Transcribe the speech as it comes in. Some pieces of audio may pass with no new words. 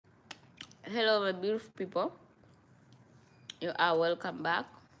Hello, my beautiful people. You are welcome back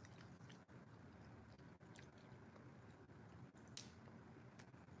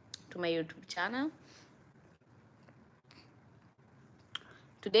to my YouTube channel.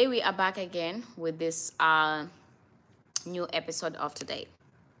 Today we are back again with this new episode of today.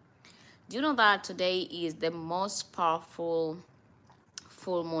 Do you know that today is the most powerful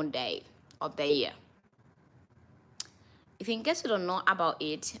full moon day of the year? If in case you don't know about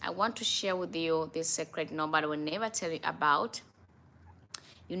it, I want to share with you this secret nobody will never tell you about.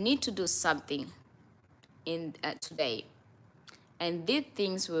 You need to do something in today, and these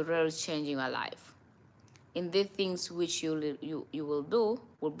things will really change your life. And the things which you will do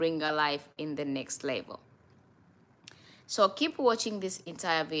will bring your life in the next level. So keep watching this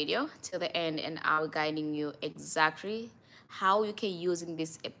entire video till the end, and I'll guiding you exactly how you can using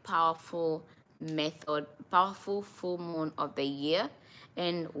this a powerful method, powerful full moon of the year,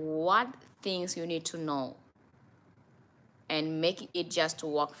 and what things you need to know and making it just to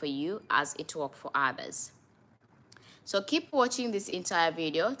work for you as it work for others. So keep watching this entire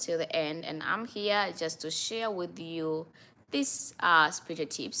video till the end, and I'm here just to share with you these spiritual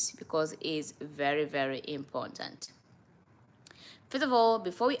tips because it's very, very important. First of all,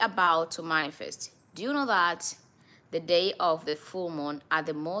 before we about to manifest, do you know that the day of the full moon are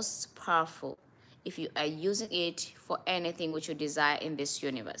the most powerful if you are using it for anything which you desire in this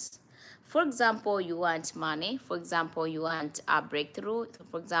universe? For example, you want money. For example, you want a breakthrough.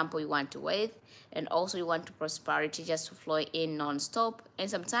 For example, you want wealth, and also you want prosperity just to flow in non-stop. And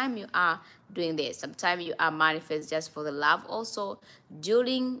sometimes you are doing this. Sometimes you are manifest just for the love also.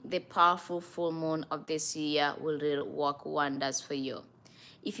 During the powerful full moon of this year will really work wonders for you.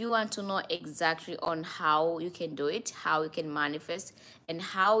 If you want to know exactly on how you can do it, how you can manifest, and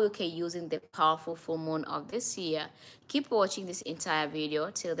how you can using the powerful full moon of this year, keep watching this entire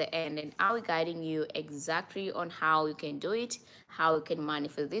video till the end, and I'll be guiding you exactly on how you can do it, how you can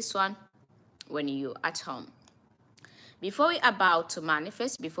manifest this one when you at home. Before we about to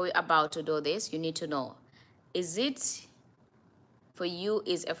manifest, before we about to do this, you need to know, is it for you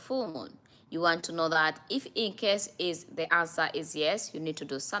is a full moon? You want to know that if in case is the answer is yes, you need to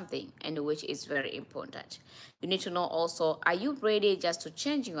do something, and which is very important. You need to know also, are you ready just to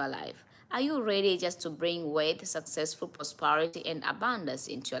change your life? Are you ready just to bring wealth, successful prosperity, and abundance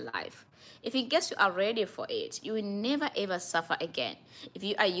into your life? If in case you are ready for it, you will never ever suffer again. If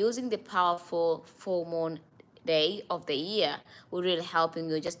you are using the powerful full moon day of the year, will really helping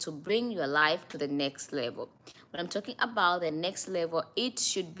you just to bring your life to the next level. When I'm talking about the next level, it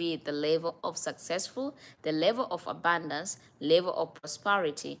should be the level of successful, the level of abundance, level of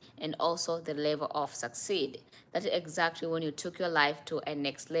prosperity, and also the level of succeed. That is exactly when you took your life to a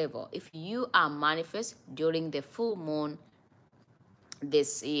next level. If you are manifest during the full moon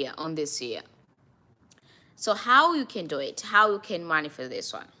this year, on this year. So how you can do it, how you can manifest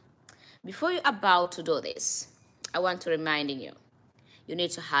this one. Before you're about to do this, I want to reminding you, you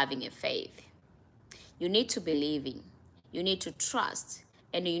need to having a faith. You need to believe in. You need to trust.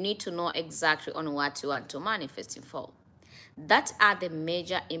 And you need to know exactly on what you want to manifest it for. That are the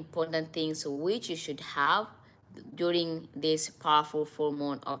major important things which you should have during this powerful full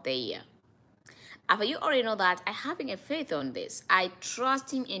moon of the year. After you already know that I having a faith on this, I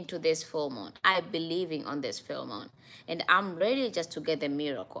trusting into this full moon, I believing on this full moon, and I'm ready just to get the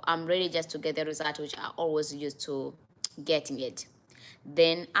miracle. I'm ready just to get the result which I always used to getting it.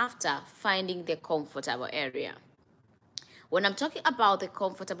 Then after finding the comfortable area. When I'm talking about the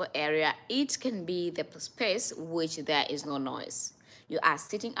comfortable area, it can be the space which there is no noise. You are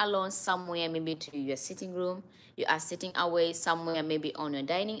sitting alone somewhere, maybe to your sitting room. You are sitting away somewhere, maybe on your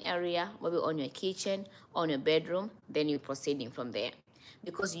dining area, maybe on your kitchen, on your bedroom. Then you're proceeding from there.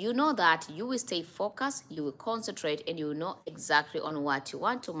 Because you know that you will stay focused, you will concentrate, and you will know exactly on what you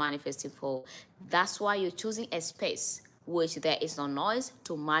want to manifest it for. That's why you're choosing a space which there is no noise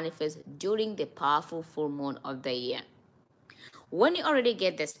to manifest during the powerful full moon of the year. When you already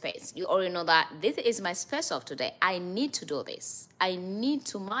get the space, you already know that this is my space of today. I need to do this. I need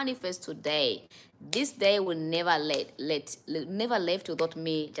to manifest today. This day will never never left without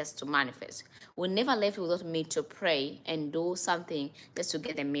me just to manifest. Will never left without me to pray and do something just to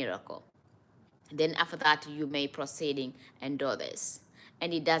get a miracle. Then after that, you may proceeding and do this.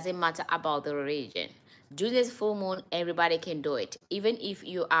 And it doesn't matter about the religion. During this full moon, everybody can do it. Even if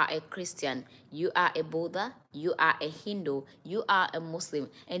you are a Christian, you are a Buddha, you are a Hindu, you are a Muslim,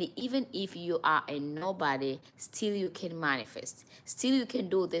 and even if you are a nobody, still you can manifest. Still you can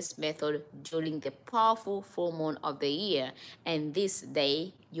do this method during the powerful full moon of the year, and this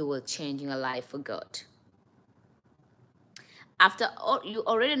day you will change your life for good. After all, you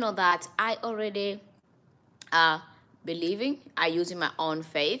already know that I already believing, I using my own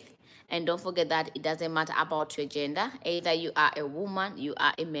faith. And don't forget that it doesn't matter about your gender. Either you are a woman, you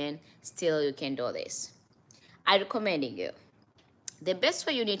are a man, still you can do this. I recommending you. The best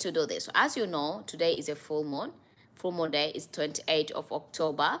way you need to do this. So as you know, today is a full moon. Full moon day is 28th of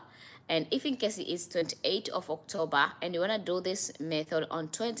October. And if in case it is 28th of October and you want to do this method on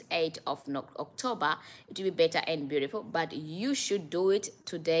 28th of October, it will be better and beautiful. But you should do it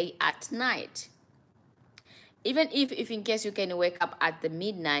today at night. Even if in case you can wake up at the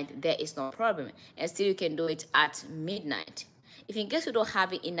midnight, there is no problem. And still you can do it at midnight. If in case you don't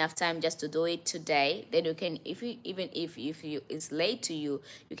have enough time just to do it today, then you can, if it's late to you,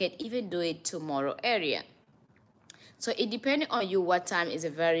 you can even do it tomorrow area. So it depending on you what time is a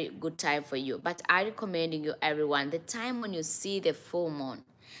very good time for you. But I recommending you everyone, the time when you see the full moon,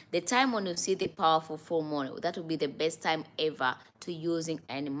 the time when you see the powerful full moon, that will be the best time ever to using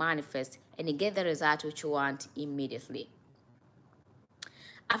and manifest and get the result which you want immediately.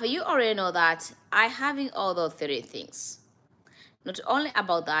 After you already know that I having all those three things. Not only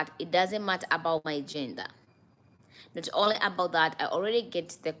about that, it doesn't matter about my gender. Not only about that, I already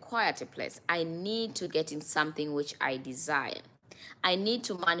get the quiet place. I need to get in something which I desire. I need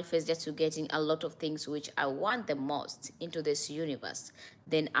to manifest just to getting a lot of things which I want the most into this universe.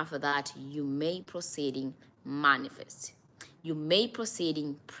 Then after that, you may proceeding manifest. You may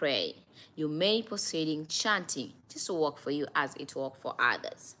proceeding pray. You may proceeding chanting just to work for you as it work for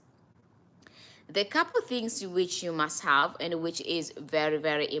others. The couple things which you must have and which is very,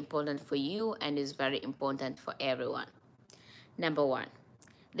 very important for you and is very important for everyone. Number one,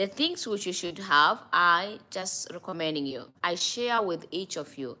 the things which you should have, I just recommending you. I share with each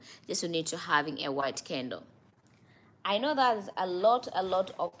of you, just you need to having a white candle. I know that there's a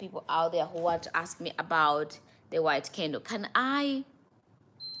lot of people out there who want to ask me about the white candle. Can I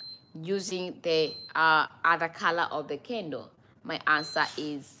using the other color of the candle? My answer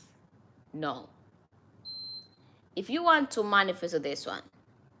is no. If you want to manifest this one,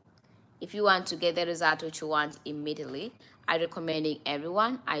 if you want to get the result which you want immediately, I recommending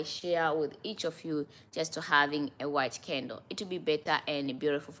everyone, I share with each of you just to having a white candle. It will be better and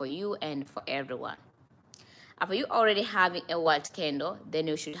beautiful for you and for everyone. After you already having a white candle, then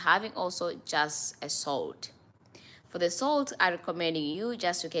you should having also just a salt. For the salt, I recommending you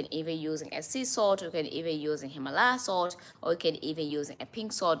just you can either using a sea salt, you can even using Himalaya salt, or you can even using a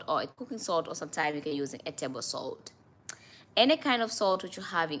pink salt or a cooking salt, or sometimes you can using a table salt. Any kind of salt which you're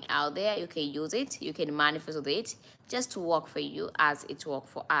having out there, you can use it, you can manifest with it just to work for you as it work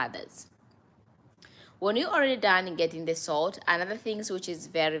for others. When you're already done getting the salt, another things which is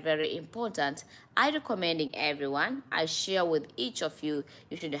very, very important, I recommending everyone, I share with each of you,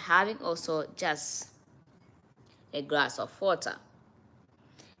 you should having also just a glass of water.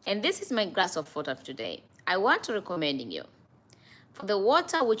 And this is my glass of water today. I want to recommending you. For the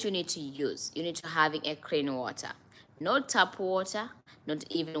water which you need to use, you need to having a clean water. Not tap water, not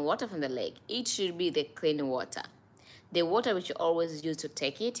even water from the lake. It should be the clean water. The water which you always use to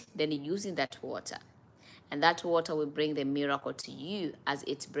take it, then you're using that water. And that water will bring the miracle to you as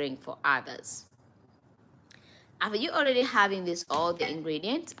it brings for others. After you already having this all the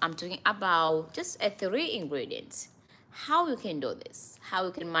ingredients, I'm talking about just 3 ingredients. How you can do this, how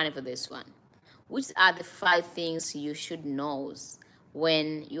you can manifest this one. Which are the 5 things you should know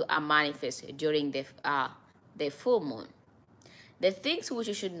when you are manifesting during the full moon. The things which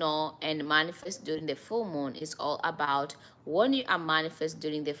you should know and manifest during the full moon is all about when you are manifest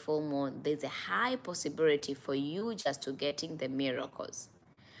during the full moon, there's a high possibility for you just to getting the miracles.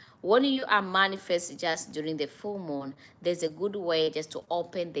 When you are manifest just during the full moon, there's a good way just to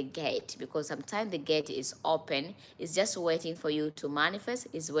open the gate, because sometimes the gate is open. It's just waiting for you to manifest.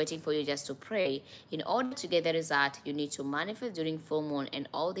 It's waiting for you just to pray. In order to get the result, you need to manifest during full moon and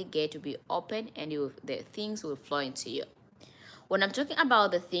all the gate will be open and the things will flow into you. When I'm talking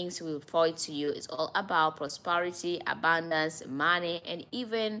about the things will flow into you, it's all about prosperity, abundance, money, and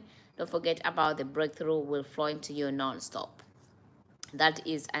even don't forget about the breakthrough will flow into you non-stop. That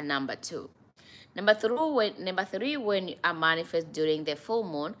is a number 2. Number 3, when you are manifest during the full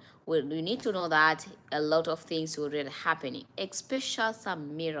moon, you need to know that a lot of things will really happening, especially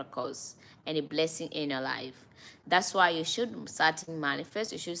some miracles and a blessing in your life. That's why you should starting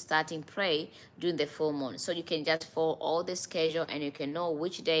manifest, you should starting pray during the full moon. So you can just follow all the schedule and you can know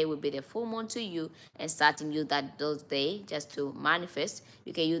which day will be the full moon to you and starting use those days just to manifest.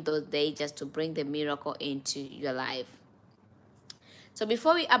 You can use those days just to bring the miracle into your life. So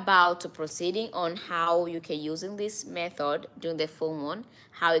before we about to proceeding on how you can using this method during the full moon,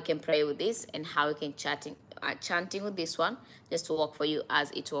 how you can pray with this and how you can chanting with this one just to work for you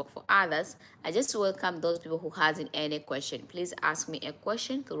as it work for others. I just welcome those people who hasn't any question. Please ask me a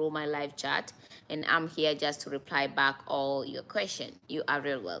question through my live chat, and I'm here just to reply back all your question. You are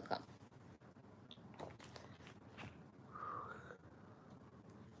very welcome.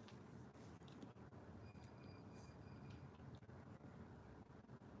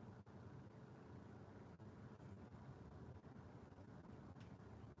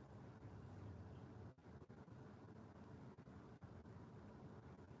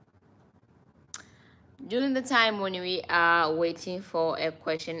 During the time when we are waiting for a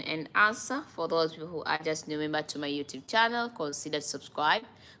question and answer, for those people who are just new member to my YouTube channel, consider subscribe.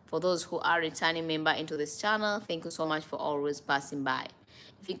 For those who are returning member into this channel, thank you so much for always passing by.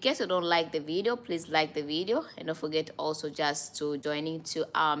 If in case you don't like the video, please like the video, and don't forget also just to join into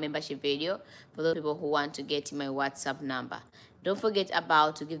our membership video for those people who want to get my WhatsApp number. Don't forget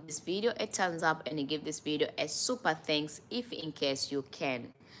about to give this video a thumbs up and give this video a super thanks if in case you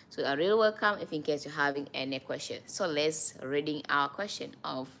can. So you're really welcome if in case you're having any question. So let's reading our question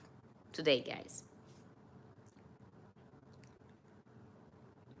of today, guys.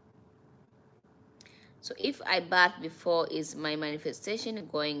 So if I bath before, is my manifestation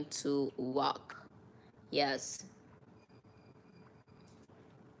going to work? Yes.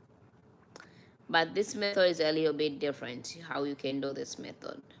 But this method is a little bit different, how you can do this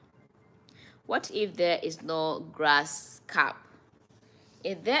method. What if there is no glass cup?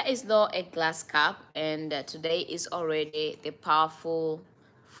 If there is no a glass cup, and today is already the powerful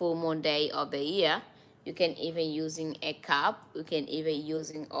full moon day of the year, you can even using a cup. You can even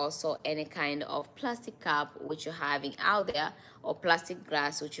using also any kind of plastic cup which you're having out there, or plastic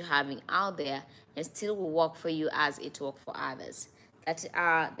glass which you're having out there, and still will work for you as it work for others. That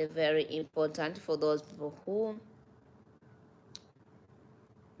are the very important for those people who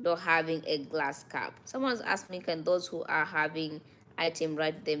don't having a glass cup. Someone's asked me, can those who are having item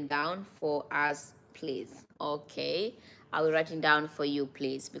write them down for us, please? Okay, I will write it down for you,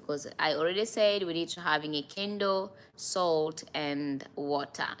 please, because I already said we need to having a candle, salt, and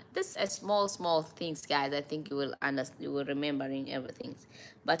water. This is small things, guys. I think you will understand, you will remembering everything,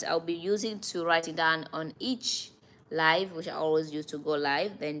 but I'll be using to write it down on each live, which I always use to go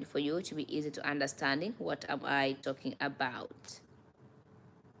live, then for you to be easy to understanding what am I talking about.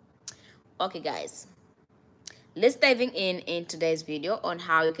 Okay, guys, let's diving in today's video on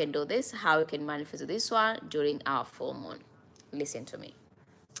how you can do this, how you can manifest this one during our full moon. Listen to me.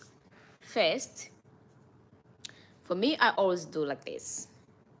 First, for me, I always do like this.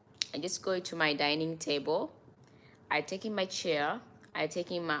 I just go to my dining table, I take in my chair, I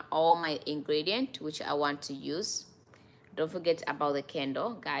take in all my ingredient which I want to use. Don't forget about the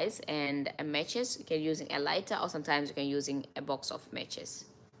candle, guys, and matches. You can using a lighter, or sometimes you can using a box of matches.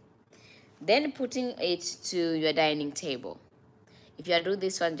 Then putting it to your dining table. If you are doing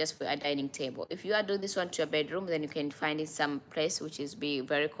this one just for a dining table, if you are doing this one to your bedroom, then you can find it some place which is be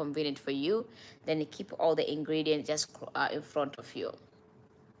very convenient for you. Then you keep all the ingredients just in front of you.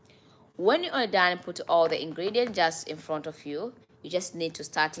 When you are done, put all the ingredients just in front of you. You just need to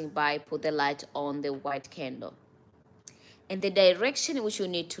starting by put the light on the white candle. And the direction which you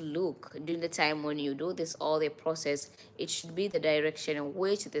need to look during the time when you do this all the process, it should be the direction in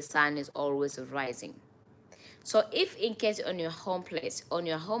which the sun is always rising. So if in case on your home place, on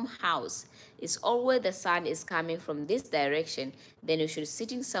your home house, it's always the sun is coming from this direction, then you should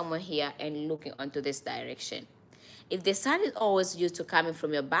sitting somewhere here and looking onto this direction. If the sun is always used to coming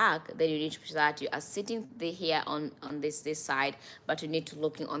from your back, then you need to start, you are sitting here on this side, but you need to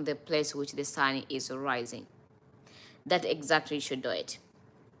looking on the place which the sun is rising. That exactly you should do it.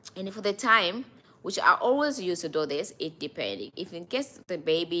 And for the time which I always used to do this, it depending. If in case the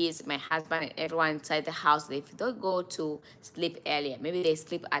babies, my husband, and everyone inside the house, if they don't go to sleep earlier, maybe they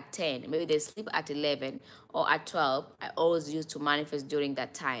sleep at 10, maybe they sleep at 11 or at 12, I always used to manifest during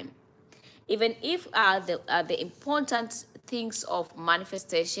that time. Even if the important things of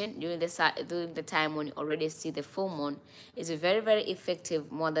manifestation during the time when you already see the full moon is very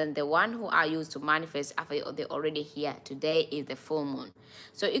effective, more than the one who are used to manifest after they already here. Today is the full moon,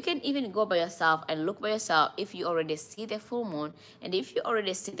 so you can even go by yourself and look by yourself if you already see the full moon. And if you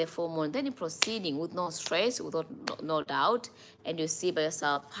already see the full moon, then you're proceeding with no stress, without no doubt, and you see by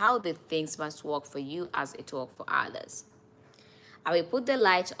yourself how the things must work for you as it work for others. I will put the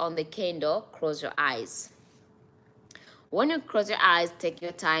light on the candle. Close your eyes. When you close your eyes, take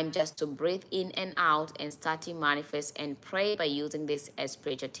your time just to breathe in and out and start to manifest and pray by using this as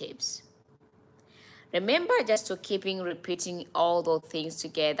spiritual tips. Remember just to keeping repeating all those things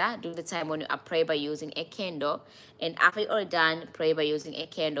together during the time when you are pray by using a candle. And after you're done pray by using a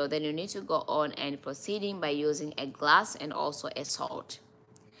candle, then you need to go on and proceeding by using a glass and also a salt.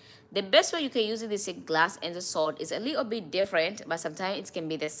 The best way you can use this glass and the salt is a little bit different, but sometimes it can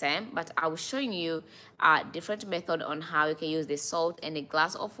be the same. But I will showing you a different method on how you can use the salt and a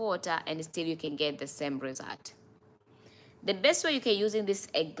glass of water and still you can get the same result. The best way you can using this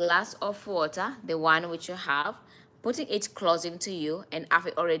a glass of water, the one which you have, putting it closing to you, and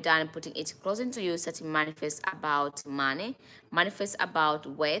after already done putting it closing to you, start to manifest about money, manifest about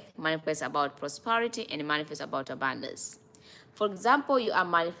wealth, manifest about prosperity, and manifest about abundance. For example, you are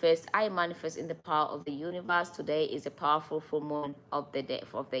manifest. I manifest in the power of the universe. Today is a powerful full moon of the day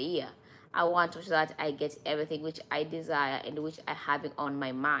of the year. I want to so that I get everything which I desire and which I have it on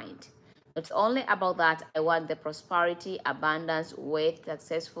my mind. It's only about that. I want the prosperity, abundance, wealth,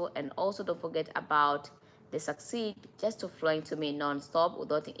 successful, and also don't forget about the succeed just to flowing to me non-stop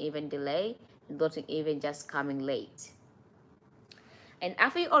without even delay, without even just coming late. And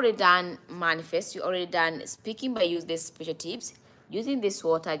after you already done manifest, you already done speaking by use these special tips, using this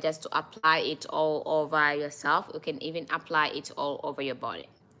water just to apply it all over yourself. You can even apply it all over your body.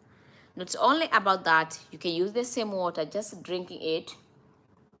 Not only about that, you can use the same water, just drinking it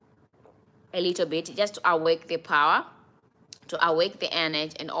a little bit, just to awake the power, to awake the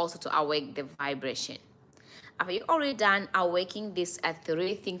energy, and also to awake the vibration. After you already done awaking this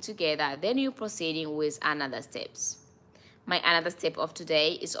three things together, then you're proceeding with another steps. My another step of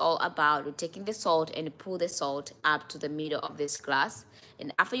today is all about taking the salt and pull the salt up to the middle of this glass.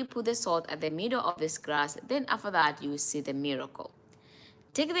 And after you put the salt at the middle of this glass, then after that you will see the miracle.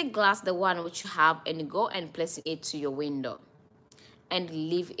 Take the glass, the one which you have, and go and place it to your window and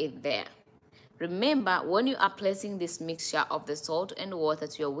leave it there. Remember, when you are placing this mixture of the salt and water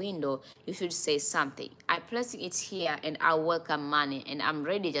to your window, you should say something. I'm placing it here and I welcome money and I'm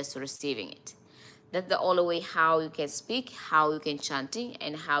ready just to receiving it. That's the only way how you can speak, how you can chanting,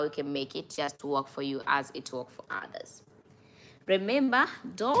 and how you can make it just work for you as it works for others. Remember,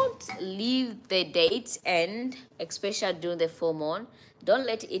 don't leave the date and especially during the full moon, don't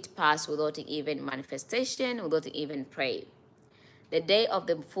let it pass without even manifestation, without even prayer. The day of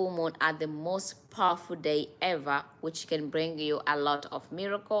the full moon are the most powerful day ever, which can bring you a lot of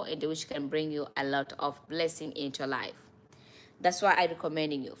miracle and which can bring you a lot of blessing into your life. That's why I'm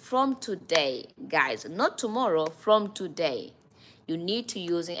recommending you from today, guys, not tomorrow, from today. You need to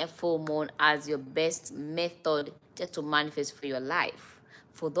using a full moon as your best method just to manifest for your life.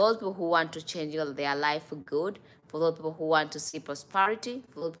 For those people who want to change their life for good, for those people who want to see prosperity,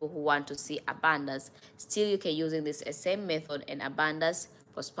 for those people who want to see abundance, still you can using this same method and abundance,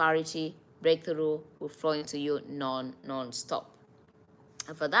 prosperity, breakthrough will flow into you non-stop.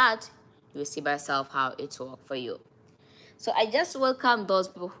 And for that, you will see by yourself how it will work for you. So I just welcome those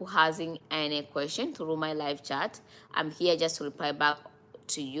people who having any question through my live chat. I'm here just to reply back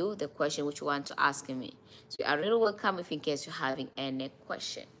to you the question which you want to ask me. So you are really welcome if in case you're having any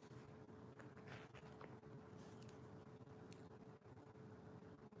question.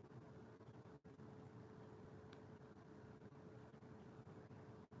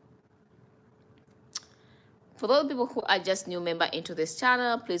 For those people who are just new member into this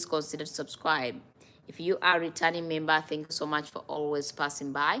channel, please consider to subscribe. If you are a returning member, thank you so much for always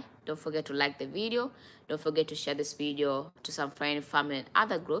passing by. Don't forget to like the video. Don't forget to share this video to some friends, family, and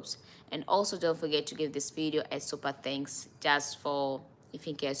other groups. And also don't forget to give this video a super thanks just for if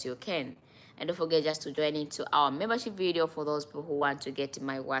in case you can. And don't forget just to join into our membership video for those people who want to get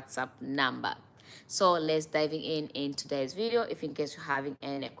my WhatsApp number. So let's diving in today's video if in case you're having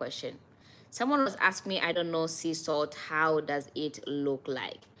any question. Someone was asking me, I don't know, sea salt, how does it look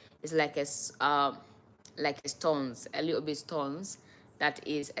like? It's like a stones, a little bit stones. That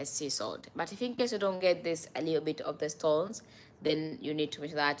is a sea salt. But if in case you don't get this a little bit of the stones, then you need to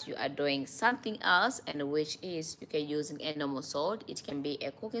make sure that you are doing something else, and which is you can using a normal salt. It can be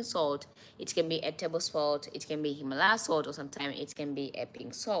a cooking salt, it can be a table salt, it can be Himalaya salt, or sometimes it can be a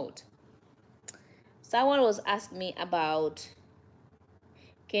pink salt. Someone was asking me about,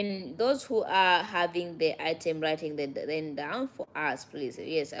 can those who are having the item writing the then down for us, please?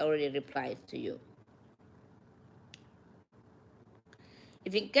 Yes, I already replied to you.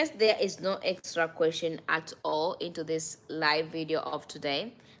 If in case there is no extra question at all into this live video of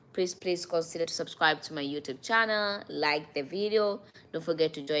today, please consider to subscribe to my YouTube channel, like the video. Don't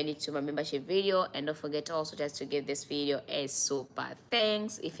forget to join it to my membership video, and don't forget also just to give this video a super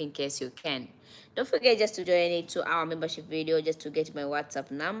thanks if in case you can. Don't forget just to join it to our membership video just to get my WhatsApp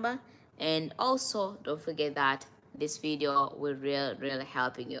number, and also don't forget that this video will really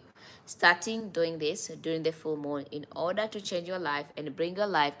helping you. Starting doing this during the full moon in order to change your life and bring your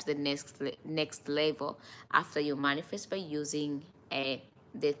life to the next level after you manifest by using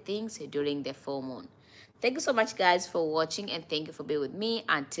the things during the full moon. Thank you so much, guys, for watching, and thank you for being with me.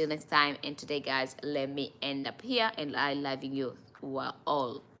 Until next time, and today, guys, let me end up here, and I love you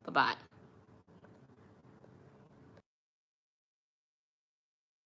all. Bye bye.